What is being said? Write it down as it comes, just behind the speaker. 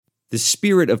The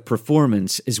spirit of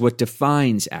performance is what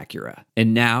defines Acura.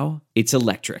 And now, it's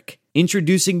electric.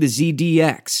 Introducing the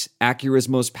ZDX, Acura's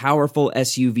most powerful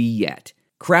SUV yet.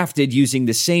 Crafted using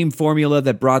the same formula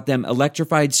that brought them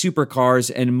electrified supercars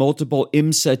and multiple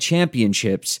IMSA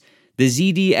championships, the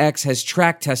ZDX has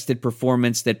track-tested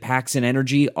performance that packs an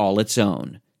energy all its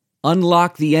own.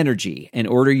 Unlock the energy and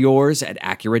order yours at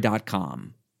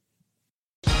Acura.com.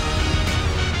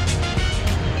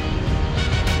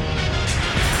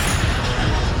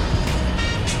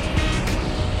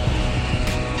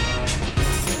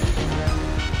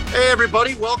 Hey,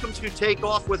 everybody. Welcome to Take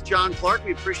Off with John Clark.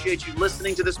 We appreciate you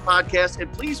listening to this podcast,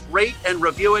 and please rate and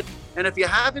review it. And if you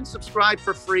haven't subscribed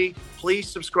for free, please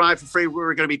subscribe for free.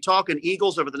 We're going to be talking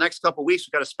Eagles over the next couple of weeks.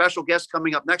 We've got a special guest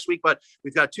coming up next week, but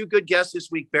we've got two good guests this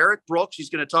week. Barrett Brooks, he's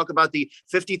going to talk about the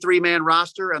 53-man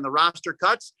roster and the roster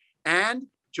cuts. And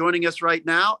joining us right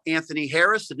now, Anthony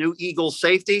Harris, the new Eagles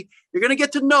safety. You're going to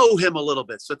get to know him a little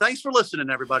bit. So thanks for listening,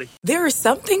 everybody. There are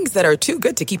some things that are too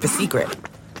good to keep a secret.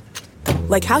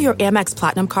 Like how your Amex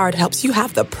Platinum card helps you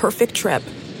have the perfect trip.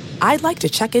 I'd like to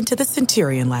check into the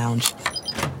Centurion Lounge.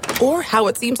 Or how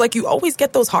it seems like you always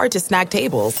get those hard-to-snag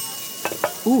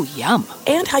tables. Ooh, yum.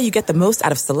 And how you get the most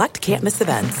out of select can't-miss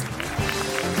events.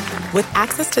 With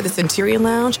access to the Centurion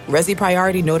Lounge, Resi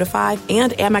Priority Notified,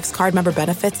 and Amex card member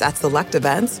benefits at select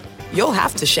events, you'll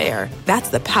have to share. That's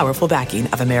the powerful backing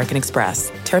of American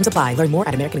Express. Terms apply. Learn more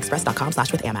at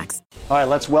americanexpress.com/withAmex. All right,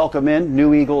 let's welcome in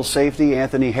new Eagles safety,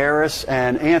 Anthony Harris.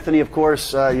 And Anthony, of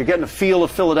course, you're getting a feel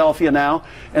of Philadelphia now.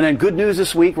 And then good news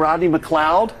this week, Rodney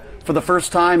McLeod, for the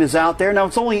first time, is out there. Now,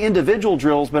 it's only individual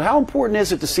drills, but how important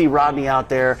is it to see Rodney out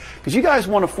there? Because you guys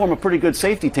want to form a pretty good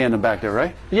safety tandem back there,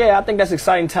 right? Yeah, I think that's an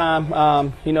exciting time.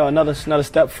 Another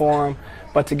step for him.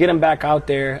 But to get him back out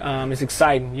there is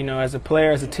exciting. You know, as a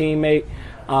player, as a teammate,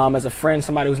 as a friend,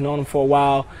 somebody who's known him for a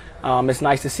while, it's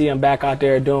nice to see him back out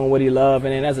there doing what he loves.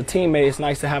 And then as a teammate, it's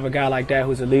nice to have a guy like that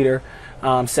who's a leader,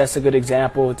 sets a good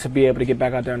example to be able to get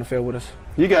back out there on the field with us.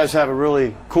 You guys have a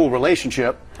really cool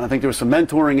relationship. I think there was some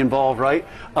mentoring involved, right?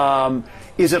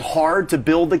 Is it hard to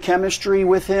build the chemistry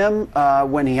with him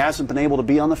when he hasn't been able to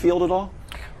be on the field at all?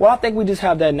 Well, I think we just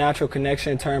have that natural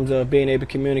connection in terms of being able to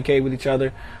communicate with each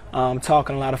other,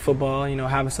 talking a lot of football,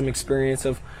 having some experience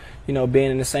of,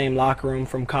 being in the same locker room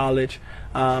from college.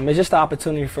 It's just the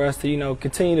opportunity for us to,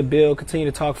 continue to build, continue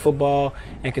to talk football,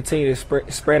 and continue to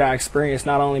spread our experience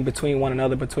not only between one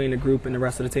another, between the group and the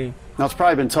rest of the team. Now, it's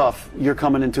probably been tough. You're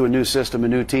coming into a new system, a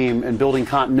new team, and building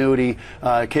continuity.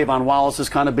 Kayvon Wallace has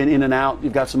kind of been in and out.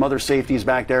 You've got some other safeties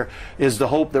back there. Is the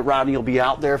hope that Rodney will be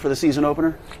out there for the season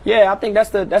opener? Yeah, I think that's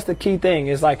the key thing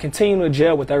is like continuing to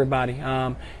gel with everybody.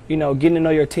 Getting to know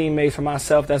your teammates. For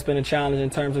myself, that's been a challenge in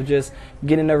terms of just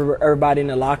getting everybody in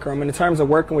the locker room. And in terms of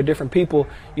working with different people,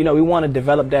 we want to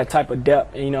develop that type of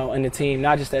depth, in the team,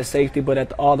 not just at safety, but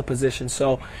at all the positions.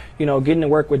 So, getting to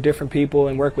work with different people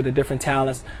and work with the different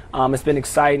talents, it's been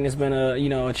exciting. It's been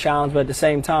a challenge, but at the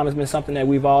same time, it's been something that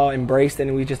we've all embraced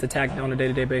and we just attacked on a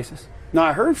day-to-day basis. Now,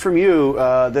 I heard from you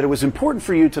that it was important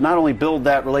for you to not only build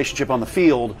that relationship on the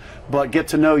field, but get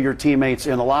to know your teammates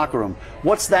in the locker room.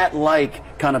 What's that like,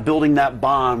 kind of building that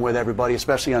bond with everybody,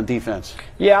 especially on defense?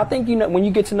 Yeah, I think, when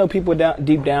you get to know people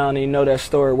deep down and you know their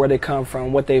story, where they come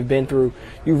from, what they've been through,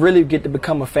 you really get to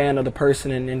become a fan of the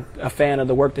person and a fan of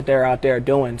the work that they're out there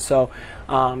doing. So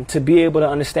to be able to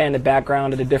understand the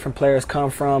background that the different players come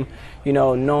from,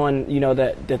 knowing,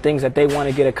 that the things that they want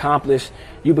to get accomplished,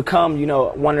 you become,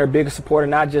 one of their biggest supporters,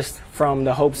 not just from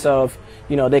the hopes of,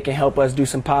 they can help us do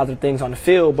some positive things on the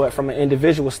field, but from an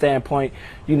individual standpoint,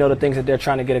 the things that they're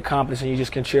trying to get accomplished, and you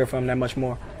just can cheer for them that much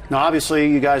more. Now, obviously,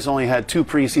 you guys only had 2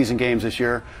 preseason games this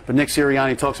year, but Nick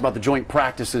Sirianni talks about the joint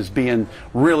practices being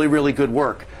really, really good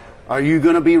work. Are you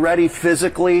going to be ready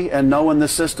physically and knowing the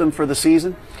system for the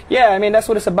season? Yeah, I mean, that's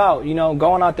what it's about,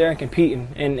 going out there and competing.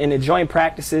 And the joint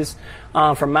practices,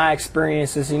 from my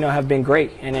experiences, have been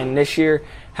great. And then this year,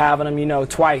 having them,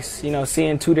 twice,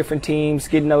 seeing 2 different teams,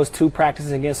 getting those 2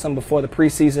 practices against them before the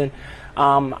preseason.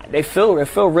 It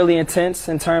feel really intense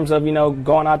in terms of,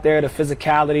 going out there, the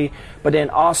physicality, but then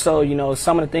also,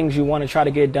 some of the things you want to try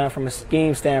to get done from a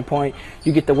scheme standpoint,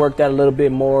 you get to work that a little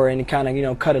bit more and kind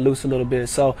of, cut it loose a little bit.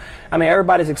 So, I mean,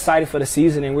 everybody's excited for the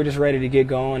season and we're just ready to get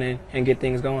going and get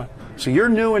things going. So you're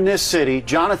new in this city.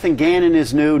 Jonathan Gannon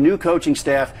is new coaching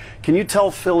staff. Can you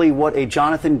tell Philly what a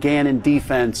Jonathan Gannon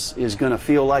defense is going to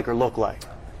feel like or look like?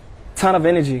 Ton of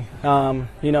energy.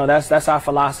 That's our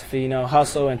philosophy,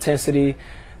 hustle, intensity,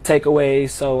 takeaways.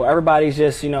 So everybody's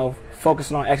just,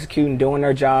 focusing on executing, doing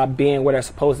their job, being where they're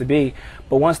supposed to be.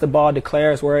 But once the ball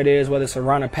declares where it is, whether it's a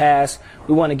run or pass,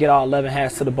 we want to get all 11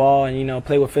 hands to the ball and,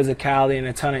 play with physicality and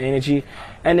a ton of energy.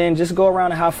 And then just go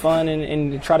around and have fun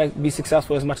and try to be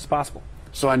successful as much as possible.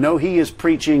 So I know he is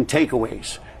preaching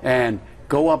takeaways and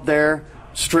go up there,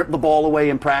 strip the ball away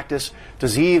in practice.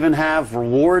 Does he even have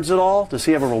rewards at all? Does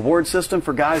he have a reward system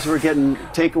for guys who are getting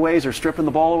takeaways or stripping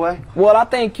the ball away? Well, I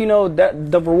think,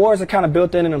 that the rewards are kind of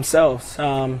built in themselves.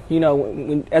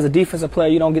 As a defensive player,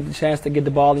 you don't get the chance to get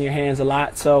the ball in your hands a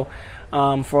lot. So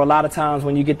for a lot of times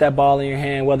when you get that ball in your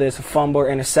hand, whether it's a fumble or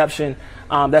interception,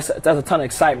 that's a ton of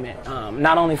excitement,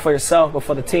 not only for yourself, but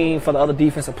for the team, for the other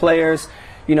defensive players.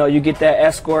 You get that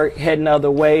escort heading the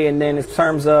other way, and then in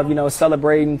terms of,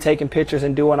 celebrating, taking pictures,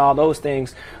 and doing all those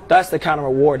things, that's the kind of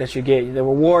reward that you get. The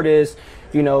reward is,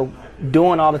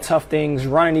 doing all the tough things,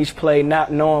 running each play,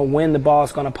 not knowing when the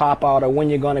ball's going to pop out or when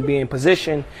you're going to be in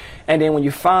position. And then when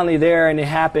you're finally there and it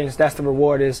happens, that's the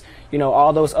reward is,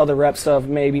 all those other reps of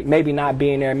maybe not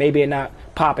being there, maybe it not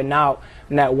popping out,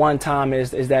 and that one time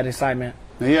is that excitement.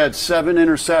 He had 7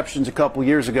 interceptions a couple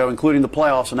years ago, including the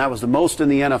playoffs, and that was the most in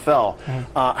the NFL.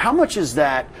 How much is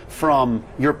that from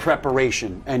your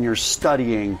preparation and your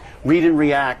studying, read and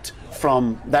react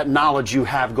from that knowledge you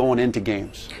have going into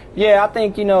games? Yeah, I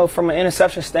think, from an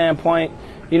interception standpoint,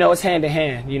 it's hand to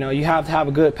hand. You have to have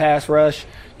a good pass rush.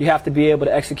 You have to be able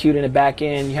to execute in the back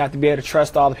end. You have to be able to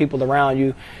trust all the people around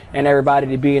you and everybody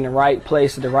to be in the right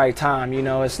place at the right time.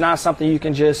 It's not something you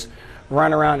can just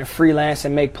run around and freelance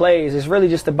and make plays. It's really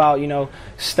just about,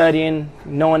 studying,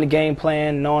 knowing the game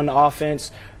plan, knowing the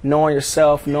offense, knowing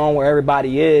yourself, knowing where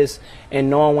everybody is, and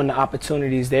knowing when the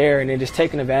opportunity is there, and then just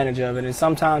taking advantage of it. And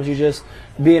sometimes you just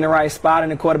be in the right spot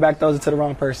and the quarterback throws it to the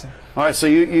wrong person. All right, so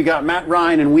you got Matt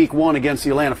Ryan in week 1 against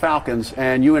the Atlanta Falcons,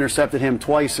 and you intercepted him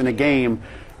twice in a game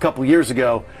a couple years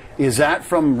ago. Is that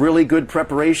from really good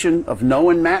preparation of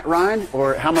knowing Matt Ryan,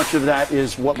 or how much of that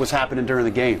is what was happening during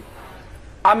the game?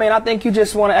 I think you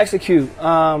just want to execute.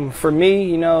 For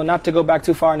me, not to go back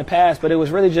too far in the past, but it was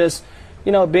really just,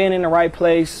 being in the right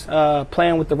place,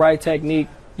 playing with the right technique,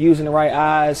 using the right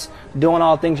eyes, doing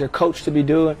all the things you're coached to be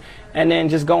doing, and then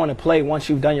just going to play once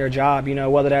you've done your job,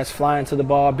 whether that's flying to the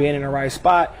ball, being in the right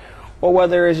spot, or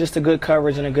whether it's just a good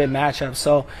coverage and a good matchup.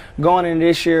 So going into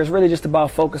this year is really just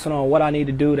about focusing on what I need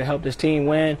to do to help this team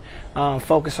win,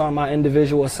 focus on my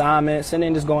individual assignments, and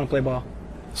then just go and play ball.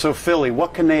 So Philly,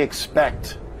 what can they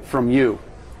expect from you?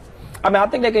 I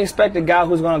think they can expect a guy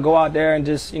who's going to go out there and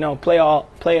just, play all,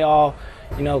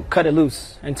 cut it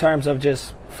loose in terms of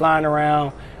just flying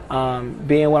around,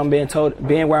 being where I'm being told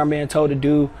to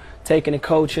do, taking the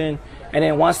coaching, and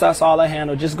then once that's all I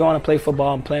handle, just going to play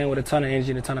football and playing with a ton of energy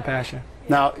and a ton of passion.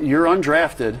 Now, you're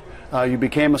undrafted. You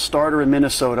became a starter in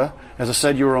Minnesota. As I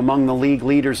said, you were among the league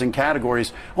leaders in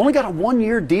categories. Only got a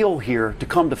 1-year deal here to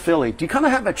come to Philly. Do you kind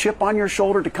of have a chip on your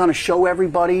shoulder to kind of show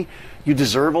everybody you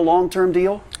deserve a long-term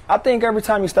deal? I think every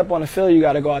time you step on the field, you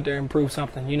got to go out there and prove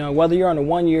something. Whether you're on a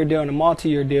 1-year deal or a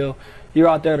multi-year deal, you're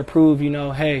out there to prove,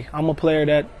 hey, I'm a player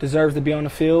that deserves to be on the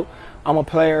field. I'm a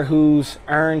player who's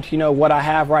earned, what I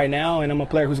have right now, and I'm a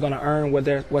player who's going to earn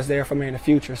what's there for me in the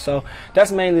future. So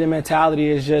that's mainly the mentality,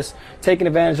 is just taking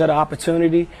advantage of the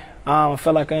opportunity. I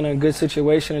feel like I'm in a good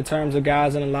situation in terms of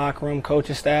guys in the locker room,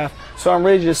 coaching staff. So I'm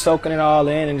really just soaking it all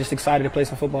in and just excited to play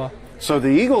some football. So the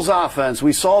Eagles offense,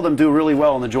 we saw them do really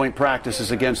well in the joint practices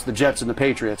against the Jets and the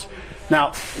Patriots.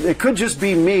 Now, it could just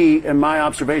be me and my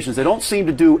observations. They don't seem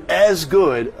to do as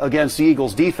good against the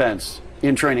Eagles defense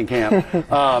in training camp.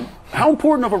 How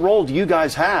important of a role do you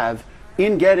guys have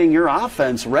in getting your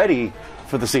offense ready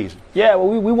for the season? Yeah,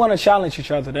 well, we want to challenge each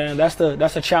other, Dan. That's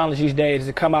the challenge each day, is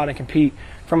to come out and compete.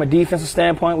 From a defensive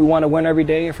standpoint, we want to win every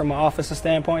day, and from an offensive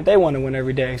standpoint, they want to win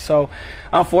every day. So,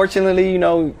 unfortunately,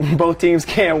 both teams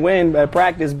can't win at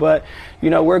practice, but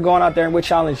we're going out there and we're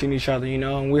challenging each other,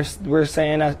 and we're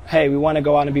saying that, hey, we want to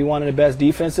go out and be one of the best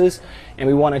defenses, and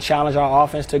we want to challenge our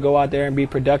offense to go out there and be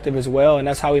productive as well, and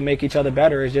that's how we make each other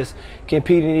better, is just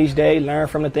competing each day, learn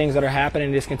from the things that are happening,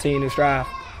 and just continue to strive.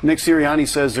 Nick Sirianni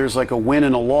says there's like a win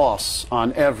and a loss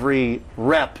on every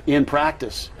rep in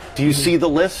practice. Do you see the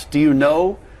list? Do you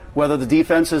know whether the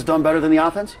defense has done better than the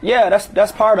offense? Yeah,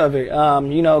 that's part of it.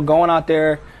 Going out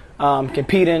there,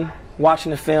 competing, watching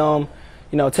the film,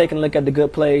 taking a look at the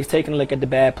good plays, taking a look at the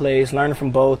bad plays, learning from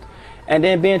both, and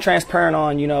then being transparent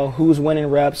on, who's winning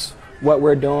reps, what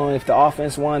we're doing, if the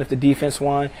offense won, if the defense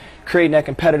won, creating that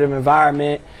competitive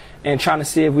environment, and trying to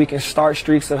see if we can start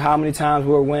streaks of how many times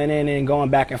we're winning and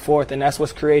going back and forth. And that's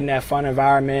what's creating that fun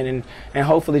environment and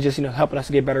hopefully just, helping us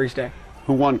to get better each day.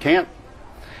 Who won camp?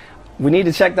 We need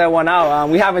to check that one out.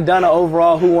 We haven't done an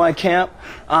overall who won camp.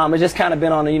 It's just kind of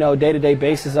been on a day-to-day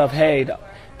basis of, hey, the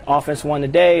offense won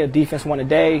today, the defense won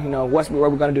today. What we're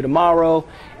going to do tomorrow.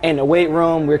 In the weight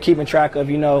room, we're keeping track of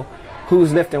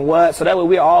who's lifting what. So that way,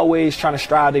 we're always trying to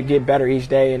strive to get better each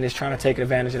day and just trying to take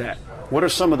advantage of that. What are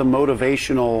some of the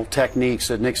motivational techniques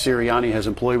that Nick Sirianni has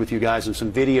employed with you guys and some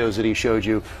videos that he showed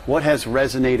you? What has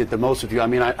resonated the most with you? I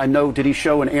mean, I know, did he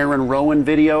show an Aaron Rowan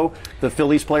video, the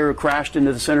Phillies player who crashed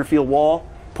into the center field wall,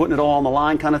 putting it all on the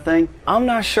line kind of thing? I'm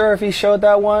not sure if he showed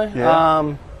that one.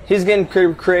 Yeah. He's getting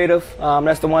creative.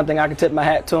 That's the one thing I can tip my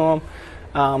hat to him.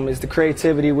 Is the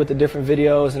creativity with the different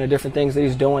videos and the different things that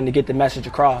he's doing to get the message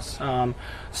across.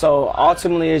 So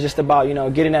ultimately, it's just about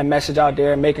getting that message out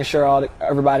there and making sure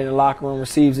everybody in the locker room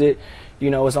receives it.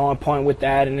 Is on point with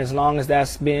that, and as long as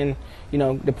that's been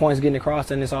the points getting across,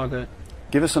 then it's all good.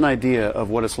 Give us an idea of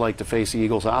what it's like to face the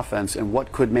Eagles' offense and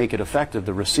what could make it effective.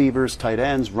 The receivers, tight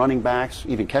ends, running backs,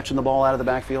 even catching the ball out of the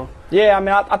backfield. Yeah, I mean,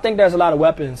 I think there's a lot of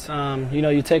weapons.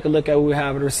 You take a look at what we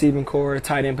have at the receiving core, the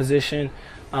tight end position.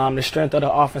 The strength of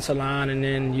the offensive line, and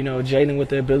then Jalen with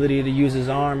the ability to use his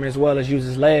arm as well as use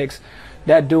his legs.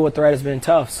 That dual threat has been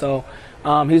tough. So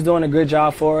he's doing a good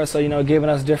job for us. So giving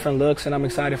us different looks, and I'm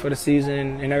excited for the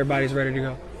season, and everybody's ready to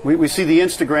go. We see the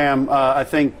Instagram. I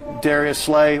think Darius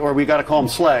Slay, or we got to call him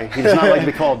Slay. He does not like to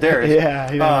be called Darius.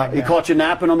 He caught you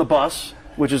napping on the bus,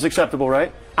 which is acceptable,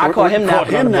 right? I caught him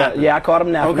napping on the bus. Yeah, I caught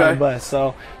him napping on the bus.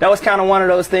 So that was kind of one of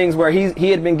those things where he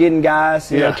had been getting guys,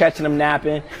 catching them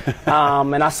napping.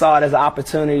 And I saw it as an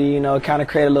opportunity, kind of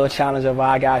create a little challenge of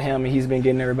I got him and he's been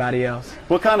getting everybody else.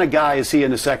 What kind of guy is he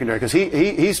in the secondary? Because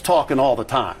he's talking all the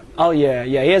time. Oh, yeah.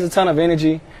 He has a ton of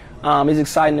energy. He's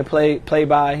exciting to play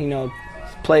by.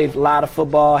 Played a lot of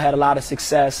football, had a lot of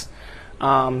success.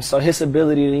 So his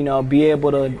ability to, be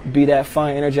able to be that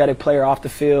fun, energetic player off the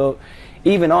field,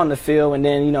 even on the field, and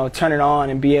then, turn it on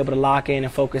and be able to lock in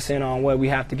and focus in on what we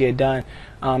have to get done.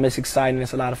 It's exciting.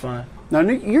 It's a lot of fun. Now,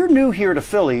 you're new here to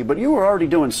Philly, but you were already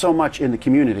doing so much in the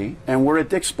community, and we're at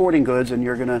Dick's Sporting Goods, and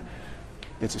you're going to,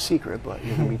 it's a secret, but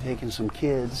you're going to be taking some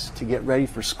kids to get ready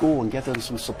for school and get them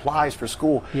some supplies for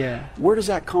school. Yeah. Where does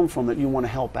that come from that you want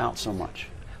to help out so much?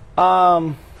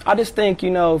 I just think,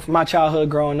 my childhood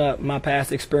growing up, my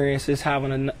past experiences,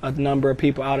 having a number of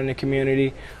people out in the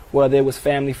community, whether it was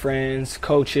family, friends,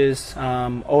 coaches,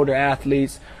 older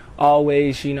athletes,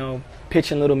 always,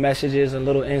 pitching little messages and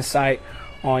little insight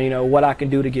on, what I can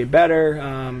do to get better,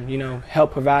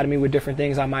 help providing me with different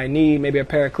things I might need, maybe a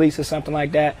pair of cleats or something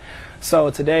like that.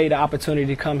 So today, the opportunity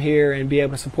to come here and be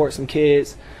able to support some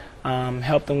kids,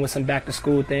 help them with some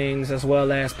back-to-school things, as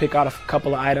well as pick out a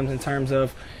couple of items in terms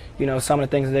of, some of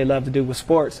the things that they love to do with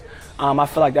sports. I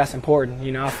feel like that's important.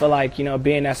 I feel like,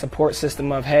 being that support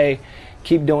system of, hey,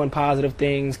 keep doing positive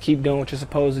things, keep doing what you're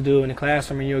supposed to do in the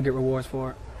classroom, and you'll get rewards for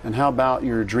it. And how about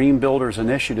your Dream Builders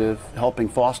initiative, helping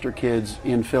foster kids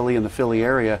in Philly and the Philly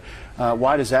area?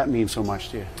 Why does that mean so much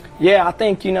to you? Yeah, I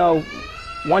think,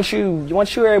 once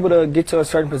you're able to get to a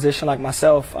certain position like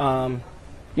myself,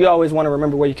 you always want to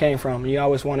remember where you came from. You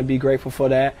always want to be grateful for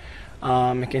that.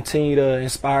 And continue to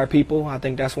inspire people. I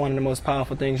think that's one of the most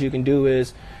powerful things you can do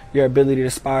is your ability to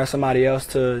inspire somebody else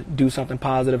to do something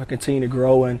positive and continue to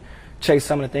grow and chase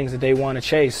some of the things that they want to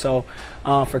chase. So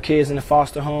for kids in the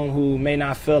foster home who may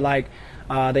not feel like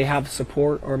they have the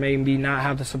support or maybe not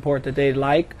have the support that they'd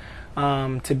like,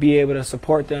 to be able to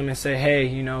support them and say, hey,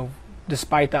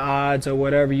 despite the odds or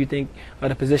whatever you think of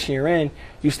the position you're in,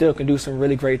 you still can do some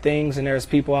really great things, and there's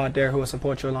people out there who will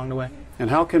support you along the way. And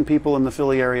how can people in the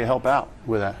Philly area help out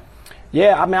with that?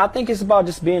 Yeah, I think it's about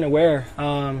just being aware,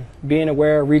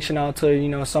 reaching out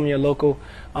to, some of your local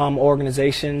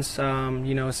organizations,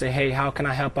 say, hey, how can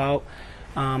I help out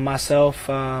myself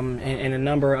and a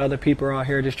number of other people are out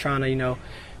here just trying to,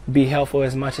 be helpful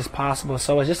as much as possible.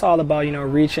 So it's just all about,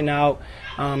 reaching out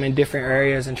in different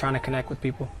areas and trying to connect with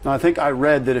people. Now, I think I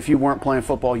read that if you weren't playing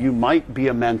football, you might be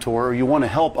a mentor or you want to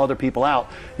help other people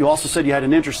out. You also said you had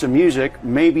an interest in music,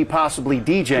 maybe possibly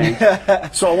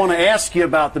DJing. So I want to ask you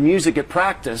about the music at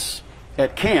practice,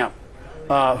 at camp.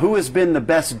 Who has been the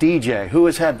best DJ? Who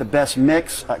has had the best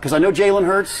mix? Because I know Jalen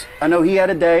Hurts. I know he had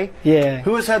a day. Yeah.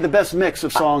 Who has had the best mix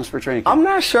of songs for training camp? I'm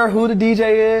not sure who the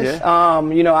DJ is. Yeah.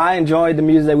 I enjoyed the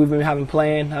music that we've been having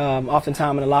playing.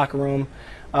 Oftentimes in the locker room,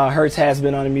 Hurts has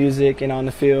been on the music and on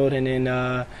the field, and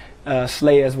then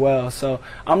Slay as well. So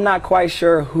I'm not quite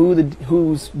sure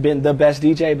who's been the best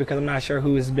DJ because I'm not sure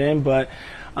who it's been, but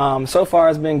so far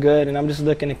it's been good, and I'm just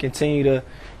looking to continue to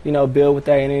build with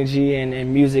that energy,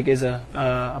 and music is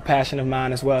a passion of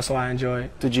mine as well, so I enjoy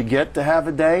it. Did you get to have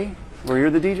a day where you're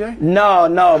the DJ?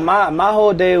 No. My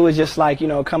whole day was just like,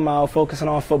 come out, focusing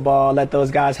on football, let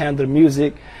those guys handle the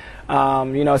music.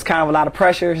 It's kind of a lot of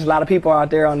pressure. There's a lot of people out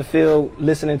there on the field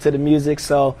listening to the music.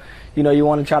 So, you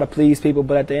want to try to please people.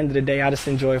 But at the end of the day, I just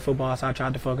enjoy football, so I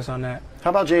tried to focus on that. How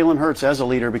about Jalen Hurts as a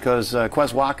leader? Because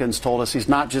Quez Watkins told us he's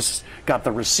not just got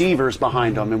the receivers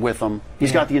behind him and with him.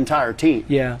 He's got the entire team.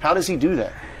 Yeah. How does he do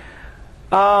that?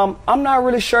 I'm not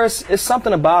really sure. It's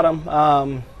something about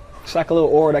him. It's like a little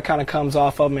aura that kind of comes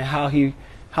off of him and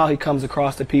how he comes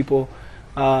across to people.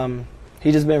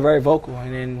 He's just been very vocal,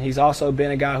 and then he's also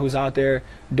been a guy who's out there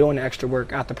doing the extra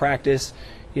work after practice.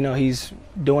 He's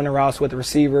doing the routes with the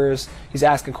receivers. He's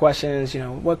asking questions,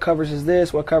 what coverage is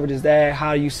this? What coverage is that?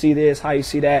 How you see this? How you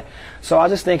see that? So I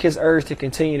just think his urge to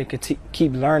continue to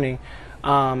keep learning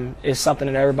is something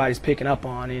that everybody's picking up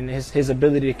on, and his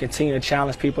ability to continue to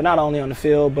challenge people, not only on the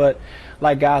field, but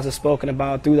like guys have spoken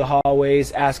about through the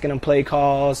hallways, asking them play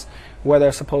calls, where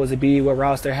they're supposed to be, what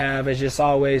routes they have. It's just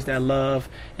always that love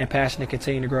and passion to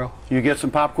continue to grow. You get some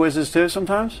pop quizzes too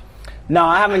sometimes? No,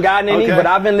 I haven't gotten any, but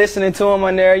I've been listening to him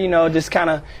on there, just kind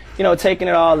of, taking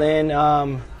it all in,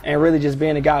 and really just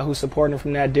being a guy who's supporting him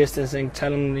from that distance and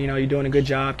telling him, you're doing a good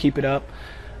job, keep it up,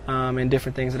 and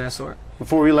different things of that sort.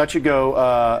 Before we let you go,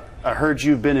 I heard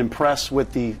you've been impressed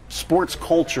with the sports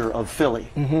culture of Philly.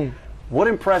 Mm-hmm. What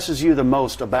impresses you the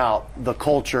most about the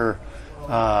culture?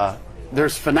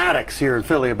 There's fanatics here in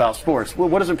Philly about sports.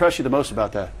 What does impress you the most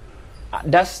about that?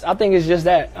 I think it's just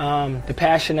that, the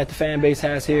passion that the fan base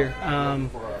has here.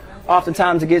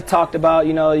 Oftentimes it gets talked about,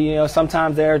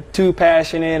 sometimes they're too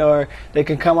passionate or they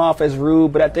can come off as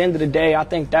rude, but at the end of the day, I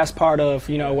think that's part of,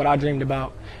 what I dreamed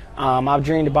about. I've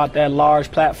dreamed about that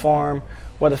large platform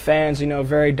where the fans,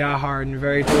 very diehard and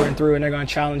very through and through, and they're going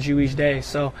to challenge you each day.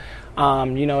 So,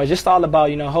 it's just all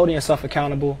about, holding yourself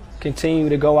accountable, continue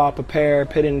to go out prepared,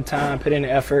 put in the time, put in the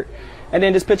effort, and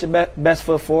then just put your best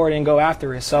foot forward and go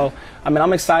after it. So,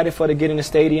 I'm excited to get in the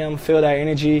stadium, feel that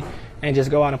energy, and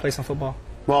just go out and play some football.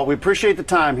 Well, we appreciate the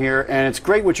time here, and it's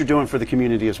great what you're doing for the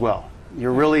community as well.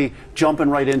 You're really jumping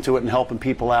right into it and helping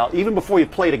people out, even before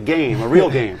you've played a game, a real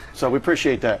game. So we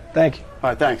appreciate that. Thank you.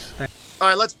 All right, thanks. All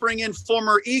right, let's bring in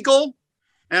former Eagle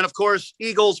and, of course,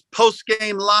 Eagles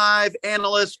post-game live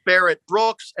analyst Barrett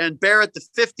Brooks. And Barrett, the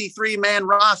 53-man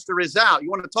roster is out.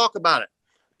 You want to talk about it?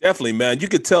 Definitely, man. You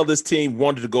could tell this team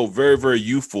wanted to go very, very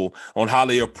youthful on how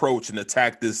they approach and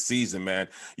attack this season, man.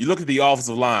 You look at the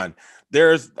offensive line.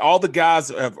 There's all the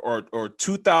guys are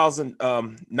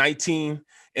 2019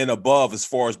 and above as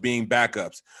far as being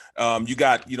backups. You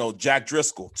got, Jack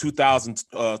Driscoll,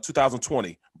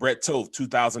 2020, Brett Toth,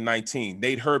 2019,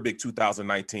 Nate Herbig,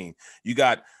 2019. You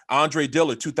got Andre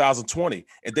Dillard, 2020,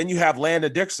 and then you have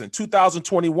Landon Dixon,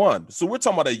 2021. So we're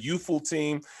talking about a youthful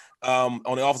team on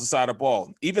the offensive side of the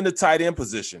ball. Even the tight end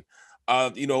position,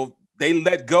 they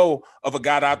let go of a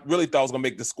guy that I really thought was going to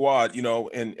make the squad,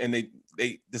 and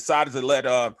they decided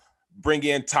to bring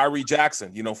in Tyree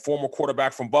Jackson, former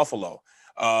quarterback from Buffalo.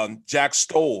 Jack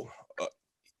Stoll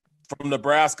from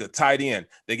Nebraska, tight end.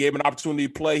 They gave him an opportunity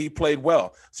to play. He played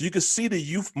well. So you can see the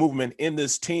youth movement in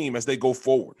this team as they go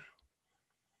forward.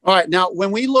 All right. Now,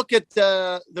 when we look at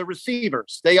the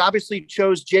receivers, they obviously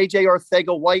chose J.J.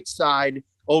 Arcega-Whiteside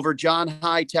over John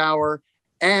Hightower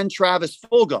and Travis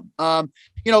Fulgham.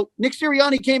 Nick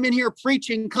Sirianni came in here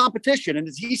preaching competition. And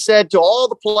as he said to all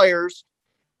the players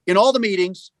in all the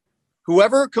meetings,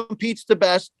 whoever competes the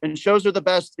best and shows they're the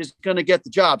best is going to get the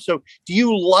job. So do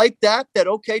you like that,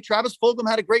 okay, Travis Fulgham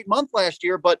had a great month last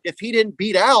year, but if he didn't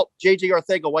beat out J.J.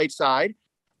 Arcega-Whiteside,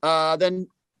 then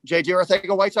J.J.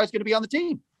 Arcega-Whiteside is going to be on the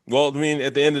team? Well,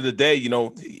 at the end of the day,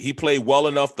 he played well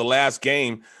enough the last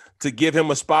game to give him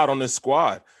a spot on this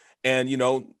squad. And,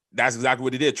 that's exactly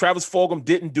what he did. Travis Fulgham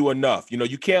didn't do enough.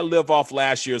 You can't live off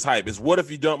last year's hype. It's what if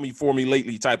you done me for me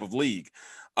lately type of league.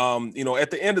 At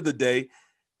the end of the day,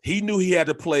 he knew he had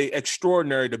to play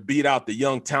extraordinary to beat out the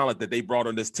young talent that they brought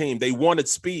on this team. They wanted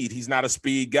speed. He's not a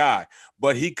speed guy,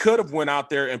 but he could have went out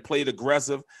there and played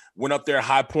aggressive, went up there,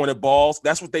 high-pointed balls.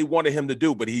 That's what they wanted him to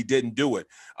do, but he didn't do it.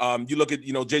 You look at,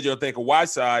 J.J.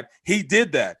 Arcega-Whiteside, he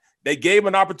did that. They gave him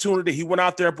an opportunity. He went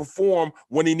out there and performed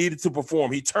when he needed to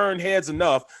perform. He turned heads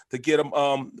enough to get him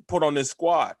put on this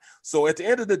squad. So at the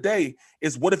end of the day,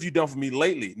 it's what have you done for me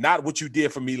lately, not what you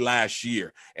did for me last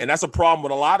year. And that's a problem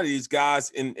with a lot of these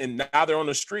guys, and now they're on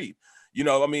the street.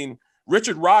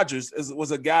 Richard Rodgers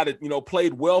was a guy that,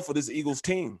 played well for this Eagles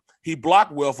team. He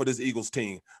blocked well for this Eagles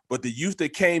team. But the youth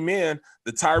that came in,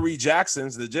 the Tyree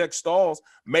Jacksons, the Jack Stalls,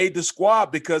 made the squad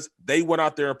because they went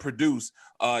out there and produced.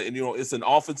 It's an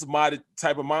offensive-minded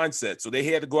type of mindset. So they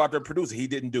had to go out there and produce. He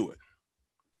didn't do it.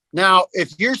 Now,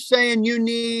 if you're saying you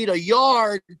need a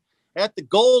yard at the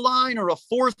goal line or a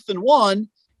 4th and 1.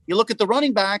 You look at the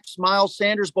running backs, Miles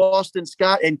Sanders, Boston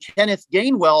Scott, and Kenneth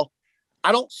Gainwell.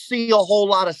 I don't see a whole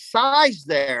lot of size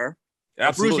there.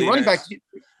 Absolutely. Running backs.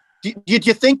 Do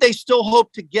you think they still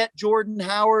hope to get Jordan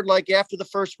Howard like after the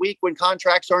first week when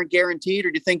contracts aren't guaranteed,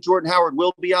 or do you think Jordan Howard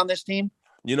will be on this team?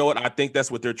 You know what? I think that's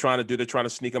what they're trying to do. They're trying to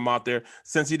sneak him out there.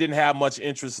 Since he didn't have much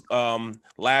interest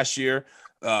last year,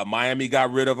 Miami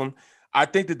got rid of him. I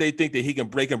think that they think that he can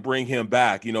break and bring him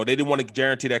back. You know, they didn't want to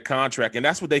guarantee that contract, and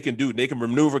that's what they can do. They can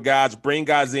maneuver guys, bring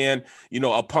guys in,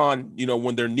 upon,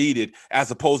 when they're needed,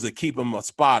 as opposed to keep him a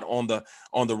spot on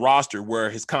the roster where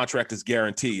his contract is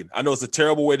guaranteed. I know it's a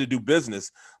terrible way to do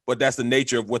business, but that's the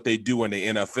nature of what they do in the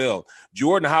NFL.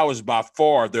 Jordan Howard is by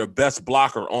far their best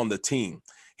blocker on the team.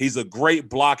 He's a great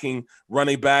blocking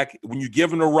running back. When you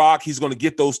give him the rock, he's going to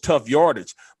get those tough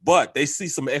yardage. But they see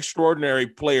some extraordinary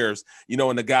players,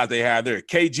 in the guys they have there.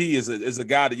 KG is a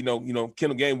guy that,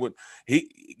 Kendall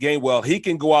Gainwell, he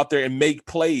can go out there and make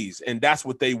plays, and that's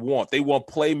what they want. They want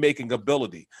playmaking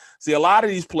ability. See, a lot of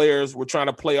these players were trying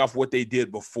to play off what they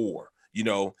did before,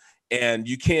 and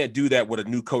you can't do that with a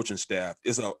new coaching staff.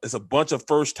 It's a bunch of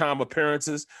first-time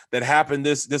appearances that happened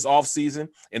this offseason.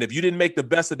 And if you didn't make the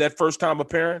best of that first-time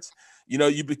appearance,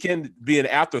 you begin to be an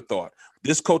afterthought.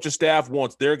 This coaching staff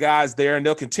wants their guys there, and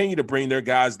they'll continue to bring their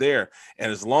guys there. And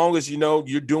as long as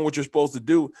you're doing what you're supposed to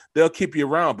do, they'll keep you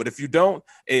around. But if you don't,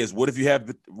 what have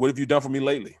you done for me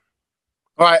lately?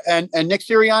 All right, and Nick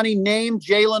Sirianni named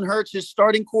Jalen Hurts his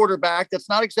starting quarterback. That's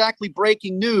not exactly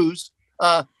breaking news.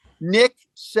 Nick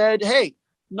said, hey,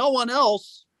 no one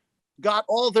else got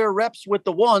all their reps with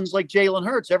the ones like Jalen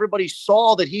Hurts. Everybody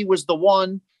saw that he was the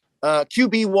one,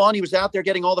 QB1. He was out there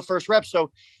getting all the first reps. So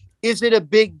is it a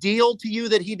big deal to you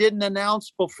that he didn't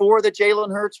announce before that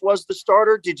Jalen Hurts was the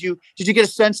starter? Did you get a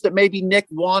sense that maybe Nick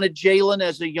wanted Jalen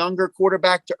as a younger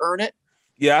quarterback to earn it?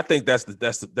 Yeah, I think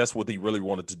that's what he really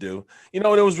wanted to do.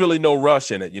 There was really no rush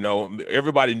in it.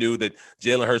 Everybody knew that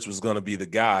Jalen Hurts was going to be the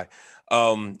guy.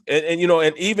 And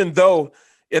even though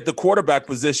at the quarterback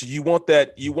position, you want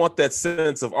that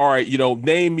sense of, all right,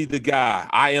 name me the guy.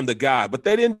 I am the guy. But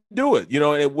they didn't do it,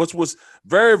 and which was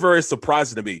very, very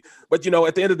surprising to me. But,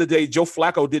 at the end of the day, Joe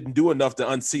Flacco didn't do enough to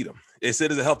unseat him. They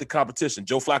said it's a healthy competition.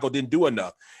 Joe Flacco didn't do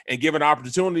enough. And given an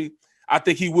opportunity, I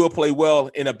think he will play well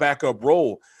in a backup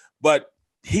role. But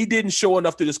he didn't show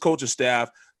enough to this coaching staff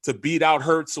to beat out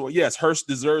Hurts. So, yes, Hurts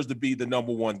deserves to be the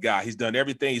number one guy. He's done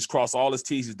everything. He's crossed all his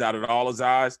T's. He's dotted all his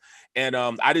I's. And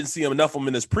I didn't see enough of him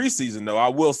in this preseason, though. I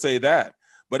will say that.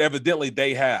 But evidently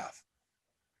they have.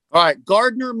 All right,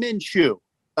 Gardner Minshew.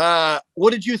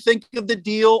 What did you think of the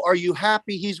deal? Are you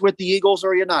happy he's with the Eagles,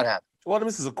 or are you not happy? Well,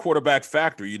 this is a quarterback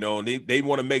factory, and they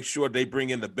want to make sure they bring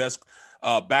in the best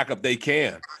backup they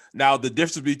can. Now, the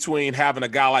difference between having a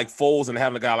guy like Foles and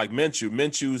having a guy like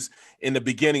Minshew's in the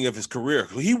beginning of his career.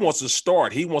 He wants to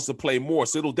start. He wants to play more.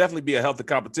 So it'll definitely be a healthy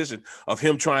competition of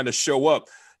him trying to show up,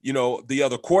 the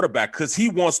other quarterback, because he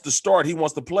wants to start. He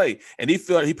wants to play. And he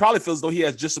probably feels as though he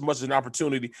has just as much an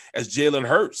opportunity as Jalen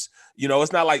Hurts.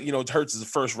 It's not like, Hurts is a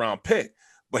first-round pick.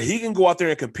 But he can go out there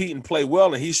and compete and play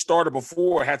well, and he started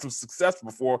before, had some success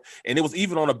before, and it was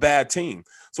even on a bad team.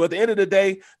 So at the end of the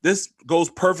day, this goes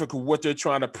perfect with what they're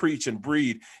trying to preach and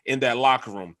breed in that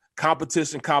locker room.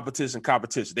 Competition.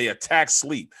 They attack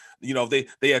sleep.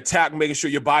 They attack making sure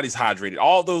your body's hydrated.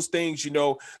 All those things,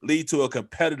 lead to a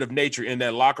competitive nature in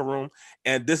that locker room.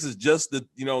 And this is just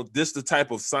the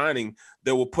type of signing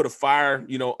that will put a fire,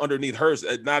 underneath Hurts.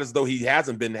 Not as though he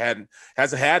hasn't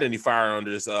had any fire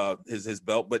under his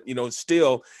belt, but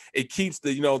still it keeps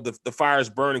the fires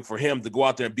burning for him to go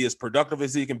out there and be as productive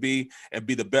as he can be and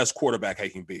be the best quarterback he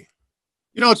can be.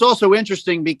 It's also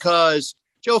interesting because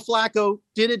Joe Flacco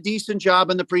did a decent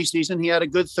job in the preseason. He had a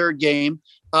good third game,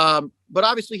 but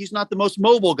obviously he's not the most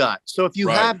mobile guy. So if you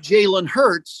have Jalen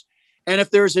Hurts, and if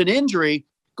there's an injury,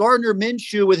 Gardner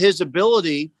Minshew with his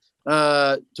ability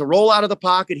to roll out of the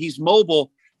pocket, he's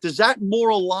mobile. Does that more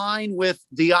align with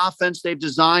the offense they've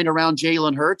designed around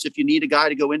Jalen Hurts if you need a guy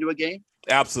to go into a game?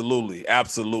 Absolutely.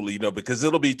 Because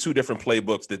it'll be two different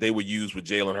playbooks that they would use with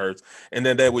Jalen Hurts and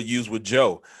then they would use with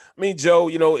Joe. I mean, Joe,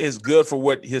 is good for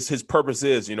what his purpose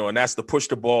is, and that's to push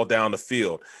the ball down the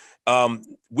field.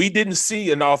 We didn't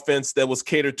see an offense that was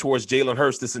catered towards Jalen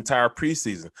Hurts this entire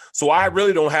preseason. So I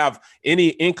really don't have any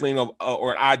inkling of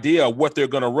or idea of what they're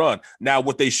going to run. Now,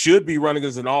 what they should be running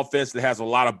is an offense that has a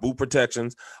lot of boot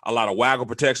protections, a lot of waggle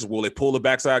protections. Will they pull the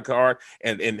backside guard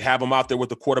and have him out there with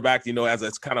the quarterback,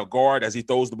 as kind of guard as he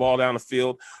throws the ball down the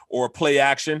field, or play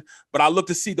action? But I look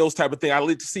to see those type of things. I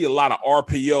look to see a lot of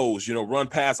RPOs, run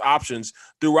pass options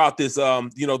throughout this,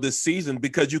 this season,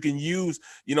 because you can use,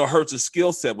 Hurts'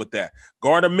 skill set with that.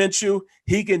 Gardner Minshew,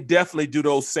 he can definitely do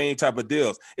those same type of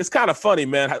deals. It's kind of funny,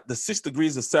 man, the 6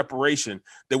 degrees of separation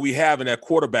that we have in that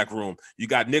quarterback room. You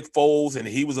got Nick Foles, and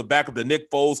he was a backup to Nick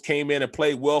Foles, came in and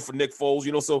played well for Nick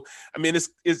Foles, So, I mean, it's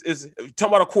talking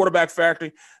about a quarterback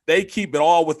factory. They keep it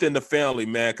all within the family,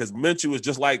 man, because Minshew is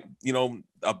just like,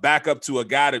 a backup to a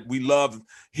guy that we love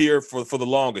here for the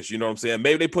longest. You know what I'm saying?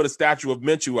 Maybe they put a statue of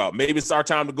Minshew out. Maybe it's our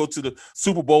time to go to the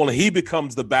Super Bowl and he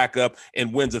becomes the backup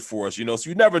and wins it for us, So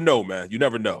you never know, man. You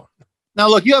never know. Now,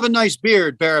 look, you have a nice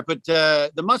beard, Barrett, but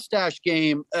the mustache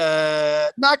game,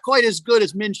 not quite as good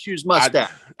as Minshew's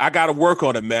mustache. I got to work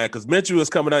on it, man, because Minshew is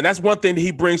coming on. That's one thing that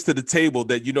he brings to the table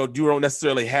that, you don't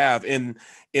necessarily have in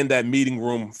that meeting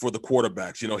room for the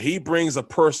quarterbacks. He brings a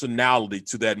personality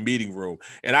to that meeting room,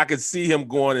 and I could see him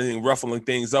going and ruffling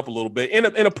things up a little bit in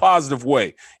a positive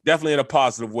way, definitely in a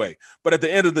positive way. But at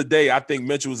the end of the day, I think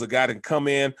Minshew is a guy that can come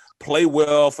in, play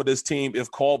well for this team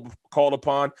if called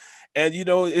upon. And,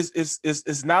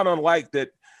 it's not unlike that,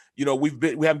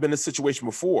 we haven't been in a situation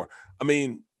before. I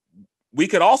mean, we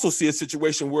could also see a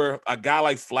situation where a guy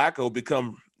like Flacco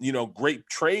become, great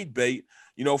trade bait,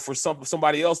 for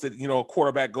somebody else that, a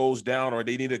quarterback goes down, or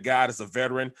they need a guy that's a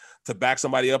veteran to back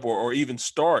somebody up or even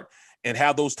start and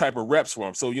have those type of reps for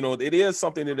him. So, it is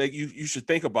something that you should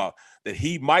think about, that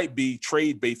he might be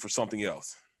trade bait for something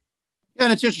else. Yeah,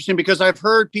 and it's interesting because I've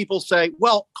heard people say,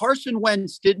 well, Carson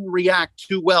Wentz didn't react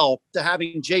too well to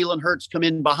having Jalen Hurts come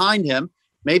in behind him.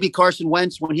 Maybe Carson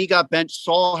Wentz, when he got benched,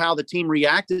 saw how the team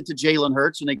reacted to Jalen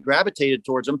Hurts and they gravitated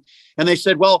towards him. And they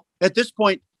said, well, at this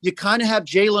point, you kind of have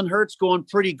Jalen Hurts going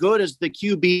pretty good as the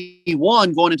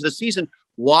QB1 going into the season.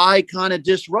 Why kind of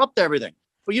disrupt everything?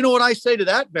 But you know what I say to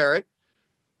that, Barrett?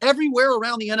 Everywhere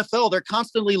around the NFL, they're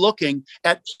constantly looking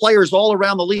at players all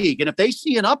around the league. And if they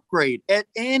see an upgrade at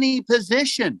any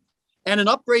position and an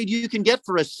upgrade you can get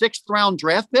for a 6th round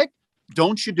draft pick,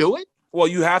 don't you do it? Well,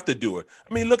 you have to do it.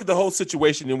 I mean, look at the whole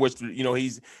situation in which,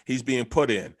 he's being put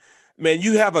in. Man,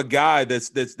 you have a guy that's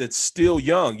still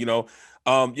young,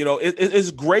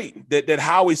 it's great that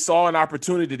Howie saw an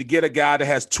opportunity to get a guy that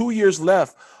has 2 years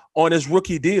left on his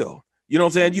rookie deal. You know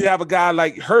what I'm saying? You have a guy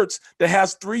like Hurts that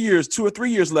has 2 or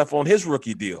 3 years left on his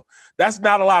rookie deal. That's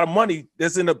not a lot of money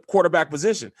that's in the quarterback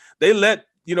position. They let,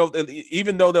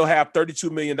 even though they'll have $32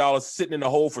 million sitting in the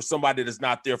hole for somebody that's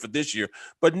not there for this year,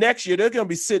 but next year they're going to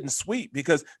be sitting sweet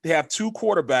because they have 2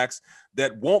 quarterbacks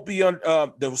that won't be on,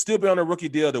 that will still be on a rookie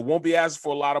deal, that won't be asking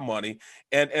for a lot of money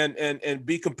and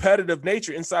be competitive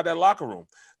nature inside that locker room.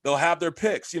 They'll have their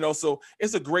picks, so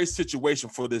it's a great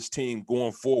situation for this team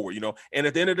going forward, And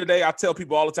at the end of the day, I tell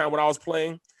people all the time when I was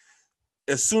playing,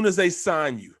 as soon as they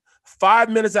sign you, 5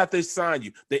 minutes after they sign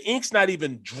you, the ink's not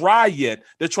even dry yet.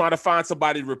 They're trying to find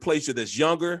somebody to replace you that's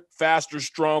younger, faster,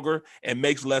 stronger, and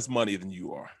makes less money than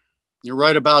you are. You're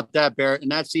right about that, Barrett.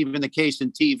 And that's even the case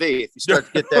in TV. If you start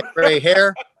to get that gray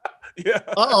hair,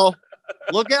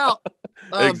 look out.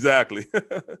 Exactly.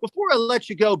 Before I let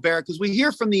you go, Barrett, because we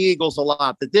hear from the Eagles a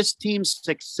lot that this team's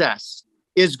success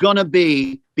is going to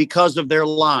be because of their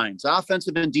lines,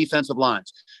 offensive and defensive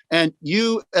lines. And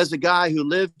you, as a guy who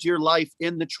lived your life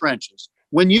in the trenches,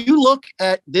 when you look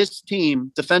at this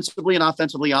team defensively and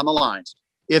offensively on the lines,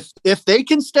 if they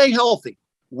can stay healthy,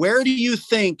 where do you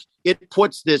think it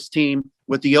puts this team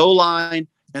with the O-line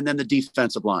and then the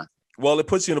defensive line? Well, it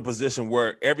puts you in a position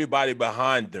where everybody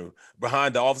behind the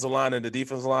offensive line and the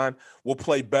defensive line will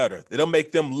play better. It'll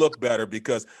make them look better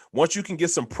because once you can get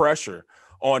some pressure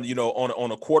on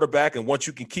a quarterback, and once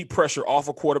you can keep pressure off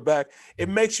a quarterback, it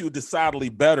makes you decidedly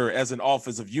better as an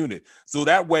offensive unit. So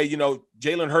that way,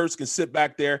 Jalen Hurts can sit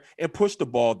back there and push the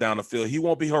ball down the field. He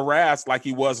won't be harassed like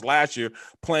he was last year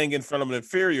playing in front of an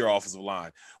inferior offensive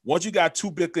line. Once you got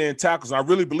 2 bookend tackles, and I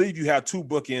really believe you have 2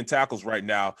 bookend tackles right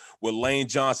now with Lane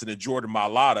Johnson and Jordan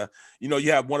Mailata.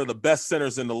 You have one of the best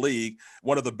centers in the league,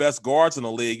 one of the best guards in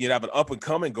the league. You have an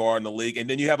up-and-coming guard in the league, and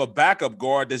then you have a backup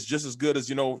guard that's just as good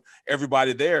as,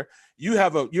 everybody there.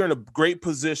 You're in a great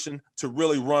position to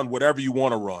really run whatever you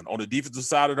want to run. On the defensive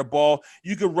side of the ball,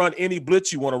 you could run any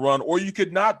blitz you want to run, or you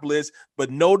could not blitz, but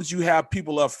know that you have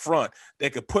people up front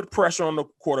that could put pressure on the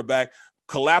quarterback,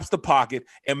 collapse the pocket,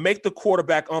 and make the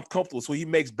quarterback uncomfortable so he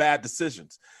makes bad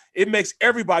decisions. It makes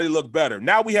everybody look better.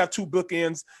 Now we have 2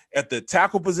 bookends at the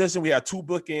tackle position. We have 2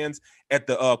 bookends at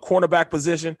the cornerback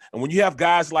position. And when you have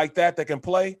guys like that can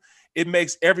play, it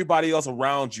makes everybody else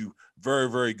around you very,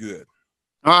 very good.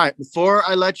 All right. Before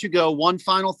I let you go, one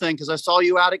final thing, because I saw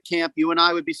you out at camp. You and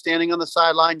I would be standing on the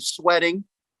sideline sweating.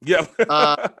 Yeah.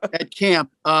 At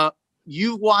camp.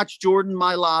 you've watched Jordan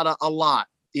Mailata a lot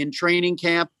in training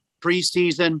camp,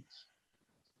 preseason.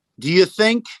 Do you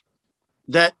think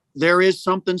that there is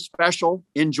something special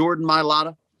in Jordan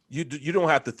Mailata? You don't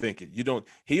have to think it. You don't.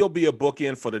 He'll be a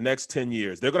bookend for the next 10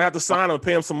 years. They're going to have to sign him and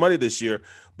pay him some money this year,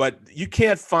 but you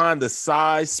can't find the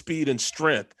size, speed, and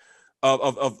strength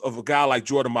of a guy like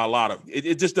Jordan Mailata.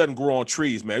 It just doesn't grow on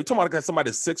trees, man. You're talking about somebody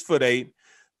that's 6'8",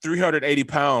 380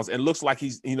 pounds, and looks like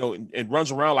he's, and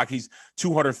runs around like he's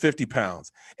 250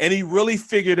 pounds. And he really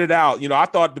figured it out. I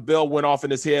thought the bell went off in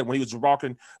his head when he was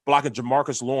blocking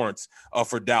Jamarcus Lawrence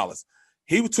for Dallas.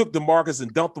 He took DeMarcus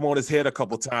and dumped him on his head a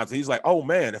couple of times. He's like, oh,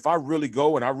 man, if I really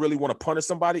go and I really want to punish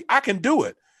somebody, I can do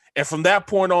it. And from that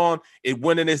point on, it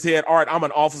went in his head, all right, I'm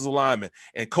an offensive lineman.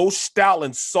 And Coach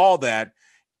Stoutland saw that,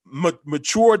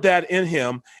 matured that in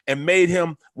him, and made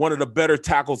him one of the better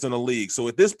tackles in the league. So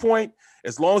at this point,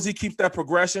 as long as he keeps that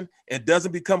progression and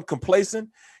doesn't become complacent,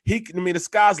 the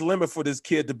sky's the limit for this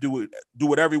kid to do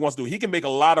whatever he wants to do. He can make a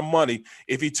lot of money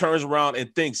if he turns around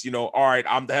and thinks, all right,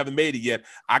 I haven't made it yet.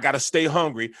 I got to stay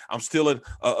hungry. I'm still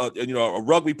a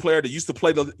rugby player that used to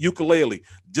play the ukulele.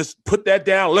 Just put that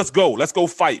down. Let's go. Let's go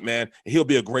fight, man. And he'll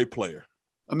be a great player.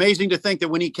 Amazing to think that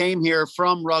when he came here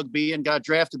from rugby and got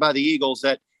drafted by the Eagles,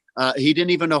 that he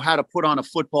didn't even know how to put on a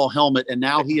football helmet, and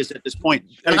now he is at this point.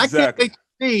 And exactly. I can't wait to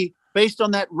see, based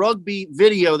on that rugby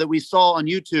video that we saw on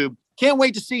YouTube, can't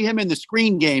wait to see him in the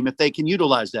screen game if they can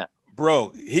utilize that.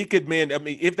 Bro, he could, man. I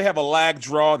mean, if they have a lag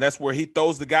draw, that's where he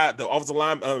throws the guy, the offensive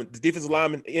line, the defensive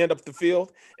lineman end up the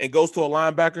field and goes to a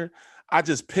linebacker. I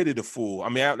just pity the fool. I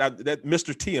mean, that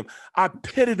Mr. T, I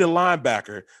pity the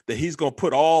linebacker that he's going to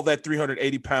put all that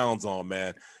 380 pounds on,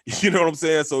 man. You know what I'm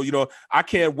saying? So, I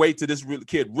can't wait till this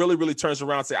kid really, really turns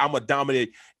around and say, I'm going to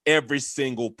dominate every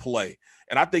single play.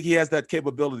 And I think he has that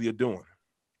capability of doing it.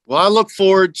 Well, I look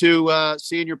forward to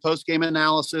seeing your post-game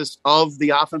analysis of the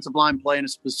offensive line play, and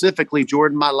specifically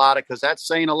Jordan Mailata, because that's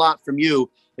saying a lot from you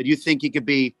that you think he could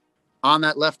be on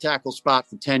that left tackle spot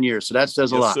for 10 years. So that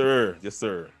says a lot. Yes, sir. Yes,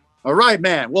 sir. All right,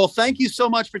 man. Well, thank you so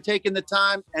much for taking the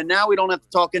time. And now we don't have to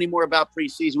talk anymore about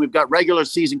preseason. We've got regular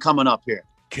season coming up here.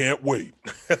 Can't wait.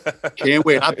 Can't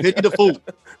wait. I pity the fool.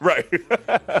 Right.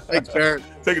 Thanks, Barrett.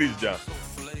 Take it easy, John.